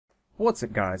What's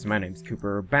up guys, my name's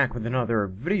Cooper, back with another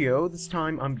video. This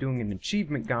time I'm doing an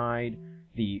achievement guide,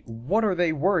 the What Are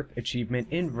They Worth achievement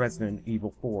in Resident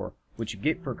Evil 4, which you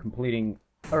get for completing,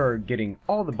 or getting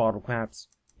all the bottle caps.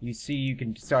 You see, you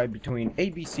can decide between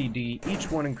A, B, C, D, each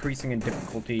one increasing in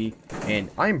difficulty, and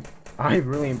I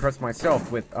really impressed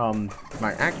myself with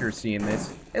my accuracy in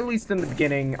this. At least in the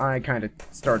beginning, I kind of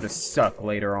started to suck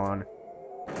later on.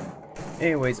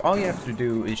 Anyways, all you have to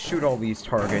do is shoot all these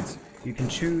targets. You can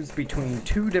choose between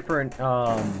two different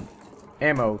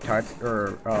ammo types,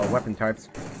 or weapon types,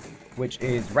 which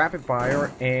is rapid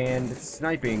fire and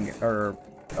sniping, or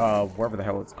whatever the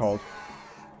hell it's called.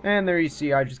 And there you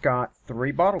see, I just got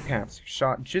 3 bottle caps.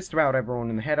 Shot just about everyone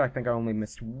in the head. I think I only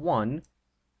missed 1.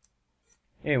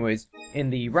 Anyways, in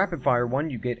the rapid fire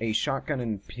one, you get a shotgun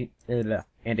and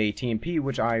a TMP,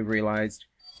 which I realized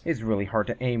is really hard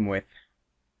to aim with.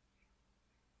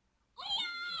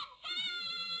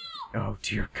 Oh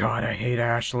dear God, I hate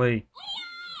Ashley.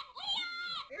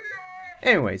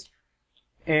 Anyways,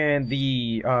 and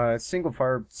the single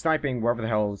fire sniping, whatever the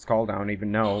hell it's called, I don't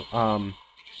even know,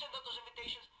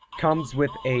 comes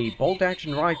with a bolt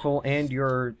action rifle and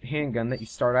your handgun that you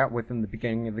start out with in the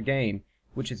beginning of the game,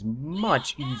 which is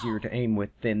much easier to aim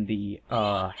with than the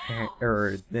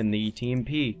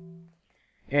TMP.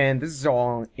 And this is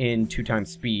all in 2x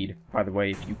speed, by the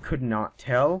way, if you could not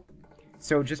tell.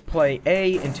 So just play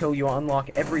A until you unlock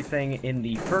everything in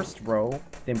the first row,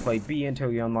 then play B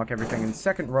until you unlock everything in the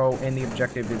second row, and the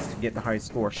objective is to get the highest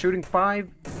score. Shooting 5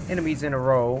 enemies in a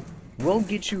row will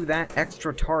get you that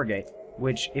extra target,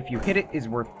 which if you hit it is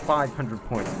worth 500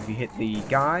 points. If you hit the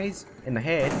guys in the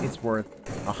head, it's worth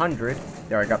 100.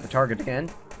 There, I got the target again.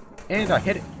 And I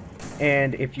hit it.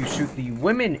 And if you shoot the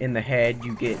women in the head,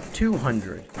 you get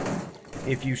 200.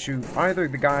 If you shoot either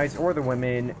the guys or the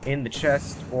women in the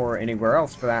chest, or anywhere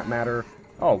else for that matter,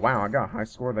 oh wow, I got a high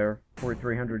score there,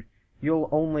 4,300, you'll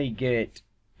only get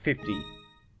 50.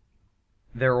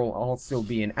 There will also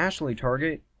be an Ashley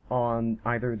target on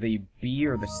either the B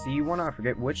or the C one, I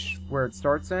forget where it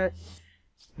starts at,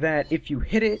 that if you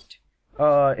hit it,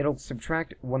 it'll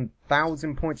subtract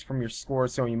 1,000 points from your score,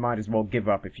 so you might as well give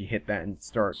up if you hit that and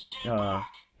start,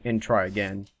 and try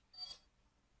again.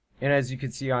 And as you can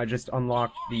see, I just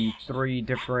unlocked the 3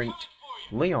 different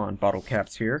Leon bottle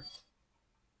caps here.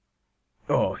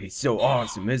 Oh, he's so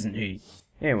awesome, isn't he?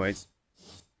 Anyways,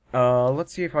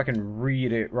 let's see if I can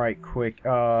read it right quick.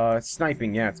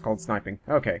 Sniping, yeah, it's called sniping.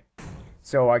 Okay.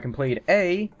 So I completed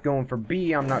A, going for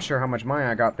B, I'm not sure how much money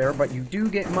I got there, but you do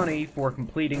get money for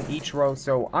completing each row,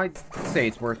 so I'd say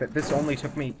it's worth it. This only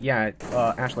took me, yeah,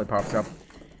 Ashley pops up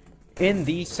in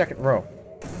the second row.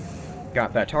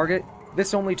 Got that target.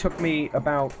 This only took me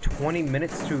about 20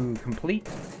 minutes to complete.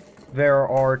 There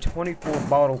are 24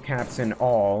 bottle caps in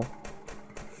all,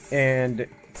 and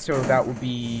so that would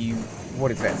be, what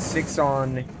is that, 6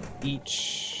 on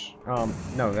each,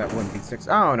 no, that wouldn't be 6,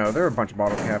 oh no, there are a bunch of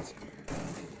bottle caps.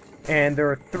 And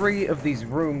there are 3 of these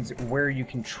rooms where you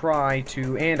can try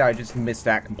to, and I just missed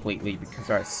that completely because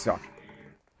I suck.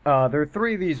 There are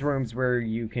 3 of these rooms where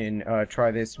you can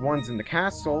try this. One's in the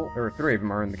castle, or 3 of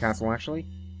them are in the castle actually.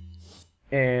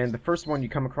 And the first one you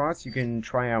come across, you can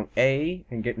try out A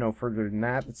and get no further than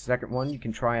that. The second one, you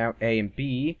can try out A and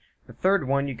B. The third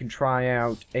one, you can try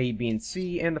out A, B, and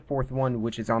C. And the fourth one,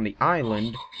 which is on the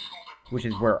island, which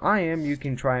is where I am, you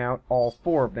can try out all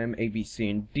 4 of them, A, B, C,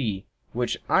 and D.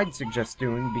 Which I'd suggest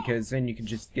doing, because then you can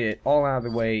just get all out of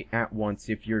the way at once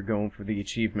if you're going for the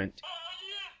achievement.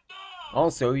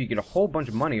 Also, you get a whole bunch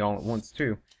of money all at once,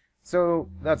 too. So,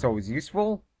 that's always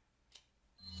useful.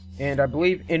 And I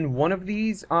believe in one of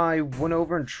these, I went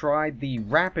over and tried the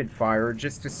rapid fire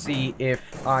just to see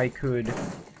if I could,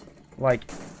 like,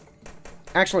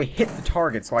 actually hit the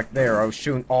targets. Like there, I was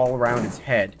shooting all around its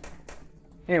head.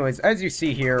 Anyways, as you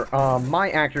see here, my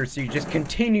accuracy just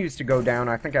continues to go down.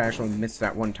 I think I actually missed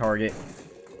that one target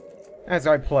as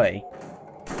I play.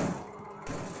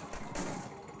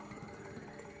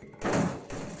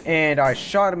 And I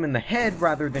shot him in the head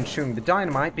rather than shooting the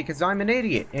dynamite because I'm an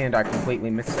idiot. And I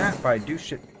completely missed that, but I do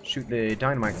shoot the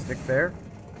dynamite stick there.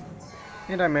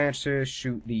 And I managed to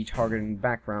shoot the target in the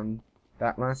background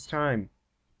that last time.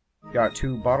 Got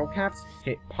 2 bottle caps,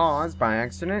 hit pause by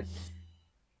accident.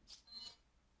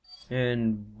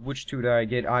 And which 2 did I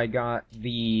get? I got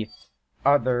the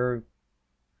other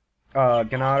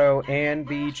Ganado and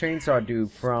the chainsaw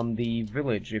dude from the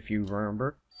village, if you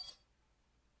remember.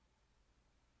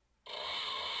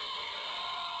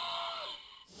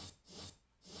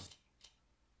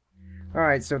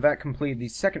 Alright, so that completed the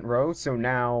second row, so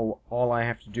now all I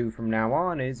have to do from now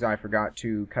on is I forgot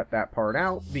to cut that part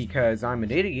out because I'm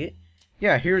an idiot,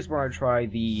 yeah, here's where I try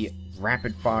the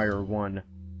rapid fire one.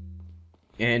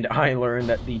 And I learned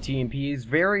that the TMP is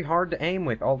very hard to aim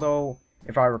with, although,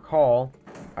 if I recall,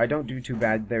 I don't do too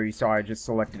bad there. You saw I just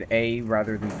selected A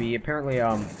rather than B. Apparently,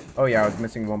 oh yeah, I was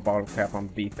missing one bottle cap on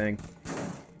the B thing.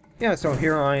 Yeah, so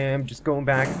here I am, just going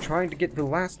back, trying to get the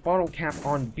last bottle cap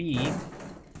on B.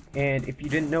 And if you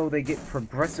didn't know, they get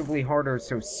progressively harder,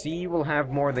 so C will have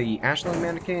more of the Aisling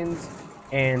mannequins,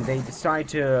 and they decide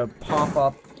to pop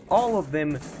up all of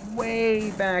them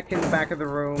way back in the back of the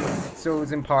room, so it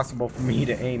was impossible for me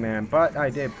to aim at. But I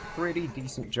did a pretty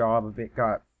decent job of it.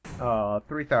 Got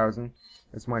 3,000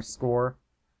 as my score.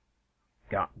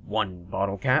 Got 1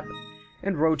 bottle cap.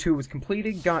 And row 2 was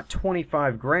completed. Got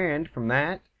 25 grand from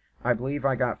that. I believe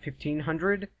I got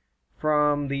 1,500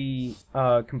 from the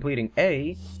completing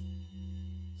A.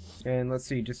 And let's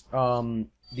see, just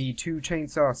the 2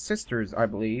 Chainsaw Sisters, I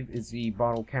believe, is the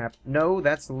bottle cap. No,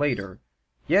 that's later.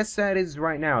 Yes, that is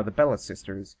right now. The Bella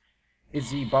Sisters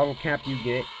is the bottle cap you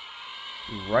get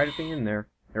right at the end there.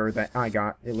 Or that I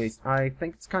got, at least. I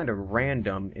think it's kind of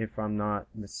random, if I'm not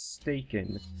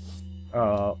mistaken,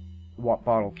 what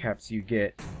bottle caps you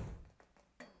get.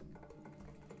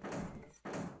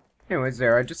 Anyways,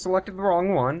 there, I just selected the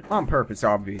wrong one. On purpose,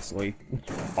 obviously.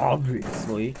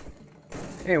 Obviously.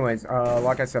 Anyways,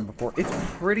 like I said before, it's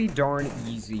pretty darn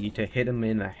easy to hit them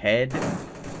in the head.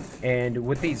 And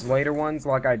with these later ones,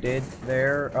 like I did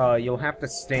there, you'll have to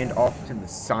stand off to the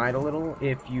side a little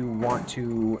if you want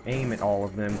to aim at all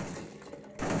of them.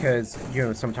 Because, you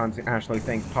know, sometimes the Aisling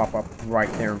things pop up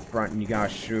right there in front and you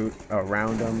gotta shoot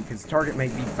around them. Because the target may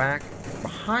be back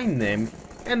behind them,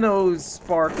 and those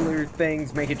sparkler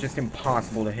things make it just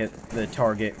impossible to hit the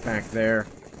target back there.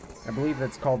 I believe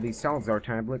that's called the Salazar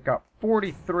tablet. Got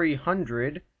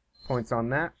 4,300 points on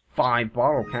that. 5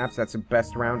 bottle caps, that's the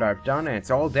best round I've done, and it's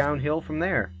all downhill from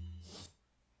there.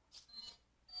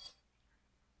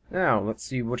 Now, let's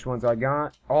see which ones I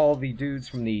got. All the dudes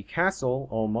from the castle,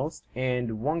 almost,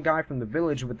 and one guy from the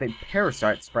village with a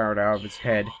parasite sprout out of his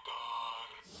head.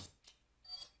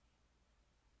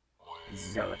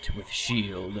 Zealot with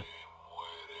shield.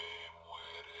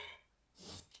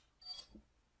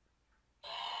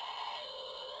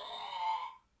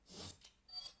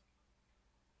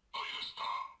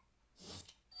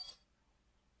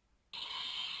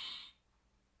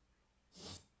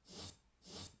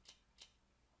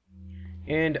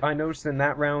 And I noticed in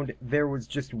that round, there was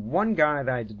just one guy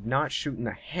that I did not shoot in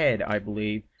the head, I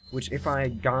believe. Which, if I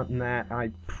had gotten that,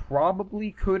 I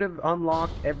probably could have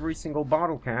unlocked every single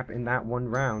bottle cap in that one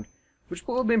round. Which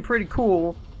would have been pretty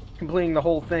cool, completing the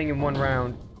whole thing in one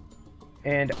round.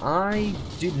 And I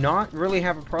did not really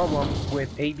have a problem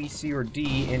with A, B, C, or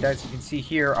D. And as you can see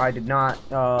here, I did not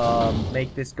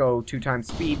make this go 2 times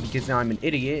speed because I'm an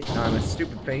idiot. I'm a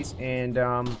stupid face. And,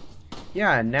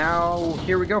 yeah, now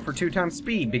here we go for 2 times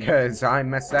speed because I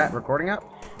messed that recording up.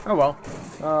 Oh well.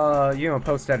 You know,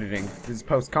 post-editing. This is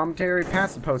post-commentary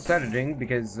past the post-editing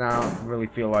because I don't really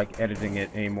feel like editing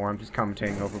it anymore. I'm just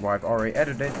commentating over what I've already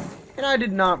edited. And I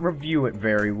did not review it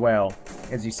very well.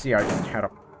 As you see, I just had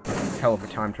a hell of a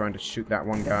time trying to shoot that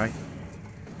one guy.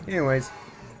 Anyways,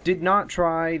 did not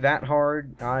try that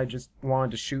hard. I just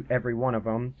wanted to shoot every one of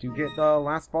them to get the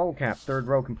last bottle cap. 3rd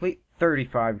row complete.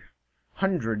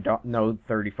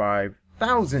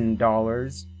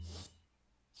 $35,000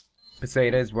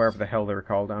 pesetas, wherever the hell they're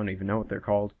called. I don't even know what they're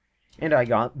called. And I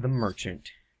got the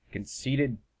merchant.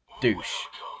 Conceited douche.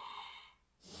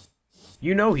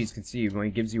 You know he's conceited when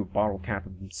he gives you a bottle cap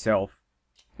of himself.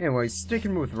 Anyways,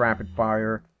 sticking with rapid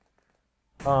fire.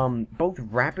 Both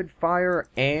rapid fire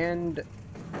and...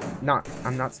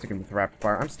 I'm not sticking with rapid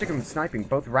fire. I'm sticking with sniping.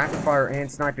 Both rapid fire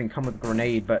and sniping come with a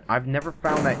grenade, but I've never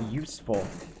found that useful.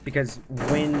 Because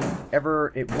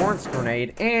whenever it warrants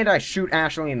grenade, and I shoot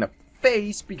Aisling in the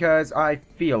face because I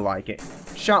feel like it.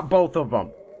 Shot both of them.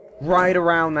 Right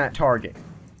around that target.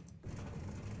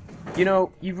 You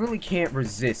know, you really can't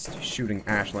resist shooting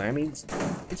Aisling. I mean,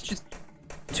 it's just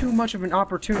too much of an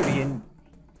opportunity, and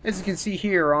as you can see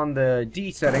here on the D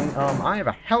setting, I have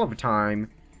a hell of a time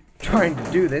trying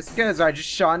to do this because I just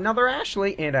shot another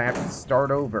Aisling and I have to start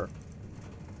over.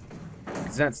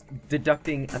 Because that's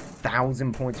deducting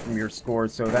 1,000 points from your score,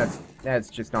 so that's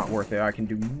just not worth it. I can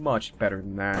do much better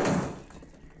than that.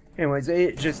 Anyways,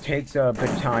 it just takes a bit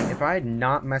of time. If I had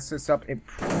not messed this up, I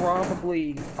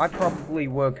probably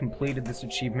would have completed this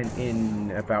achievement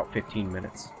in about 15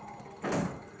 minutes.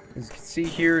 As you can see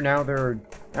here, now they're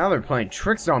playing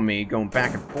tricks on me, going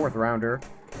back and forth around her.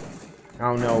 I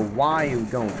don't know why he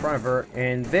would go in front of her.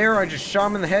 And there, I just shot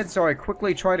him in the head, so I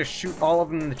quickly try to shoot all of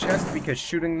them in the chest, because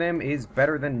shooting them is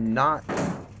better than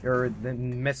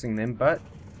than missing them. But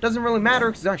Doesn't really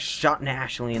matter because I shot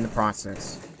Ashley in the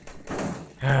process.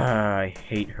 I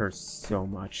hate her so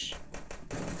much.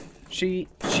 She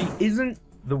isn't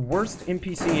the worst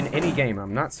NPC in any game.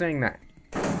 I'm not saying that.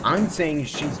 I'm saying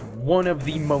she's one of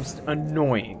the most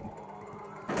annoying.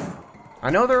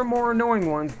 I know there are more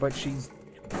annoying ones, but she's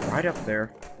right up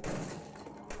there.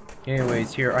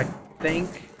 Anyways, here,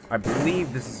 I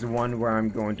believe this is the one where I'm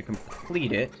going to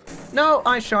complete it. No,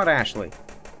 I shot Ashley.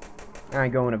 I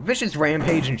go on a vicious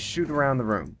rampage and shoot around the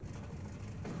room.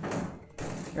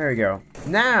 There we go.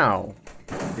 Now,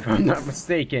 if I'm not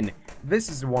mistaken, this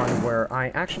is the one where I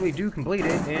actually do complete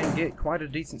it and get quite a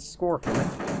decent score from it.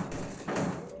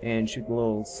 And shoot the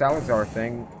little Salazar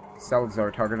thing.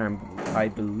 Salazar target, I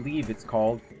believe it's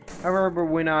called. I remember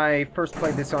when I first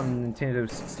played this on Nintendo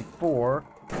 64.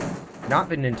 Not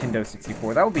the Nintendo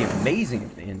 64. That would be amazing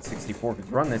if the N64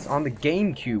 could run this. On the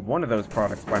GameCube, one of those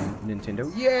products by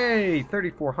Nintendo. Yay!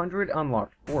 3,400,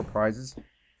 unlocked 4 prizes.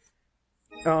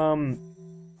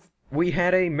 We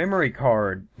had a memory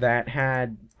card that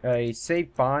had a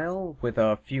save file with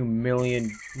a few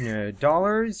million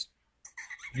dollars,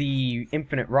 the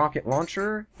infinite rocket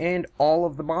launcher, and all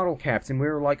of the bottle caps. And we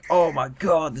were like, oh my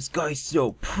god, this guy's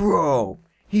so pro!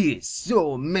 He is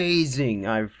so amazing!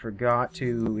 I forgot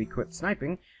to equip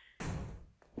sniping.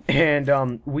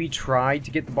 And, we tried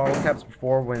to get the bottle caps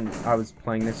before when I was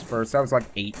playing this first. That was like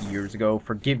 8 years ago.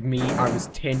 Forgive me, I was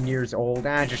 10 years old, and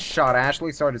I just shot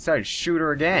Ashley, so I decided to shoot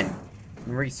her again.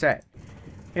 And reset.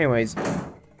 Anyways,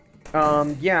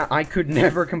 yeah, I could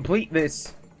never complete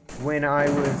this when I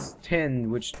was 10,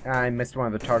 which I missed one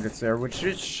of the targets there, which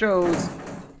just shows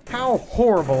how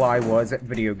horrible I was at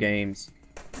video games.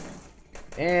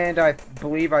 And I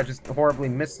believe I just horribly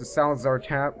missed the Salazar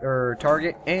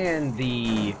target and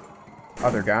the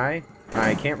other guy.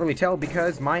 I can't really tell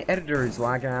because my editor is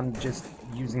lagging. I'm just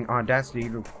using Audacity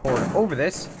to record over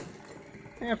this.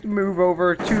 I have to move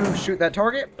over to shoot that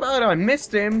target, but I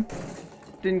missed him.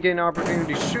 Didn't get an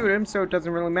opportunity to shoot him, so it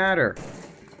doesn't really matter.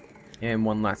 And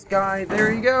one last guy.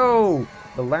 There you go!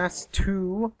 The last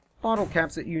 2 bottle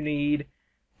caps that you need.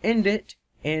 End it,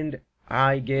 and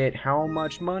I get how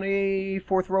much money?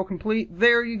 4th row complete.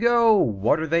 There you go!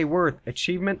 What are they worth?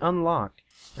 Achievement unlocked.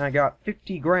 And I got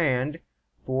 50 grand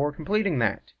for completing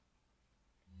that.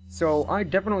 So I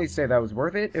definitely say that was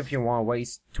worth it. If you want to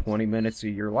waste 20 minutes of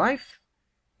your life,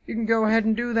 you can go ahead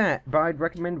and do that. But I'd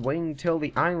recommend waiting till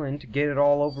the island to get it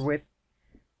all over with.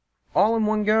 All in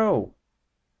one go.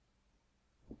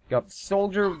 Got the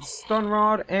soldier with the stun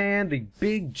rod and the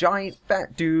big giant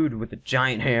fat dude with the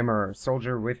giant hammer.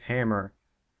 Soldier with hammer.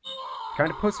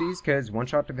 Kind of pussies, because one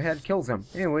shot to the head kills them.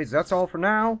 Anyways, that's all for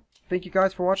now. Thank you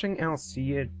guys for watching, and I'll see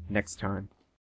you next time.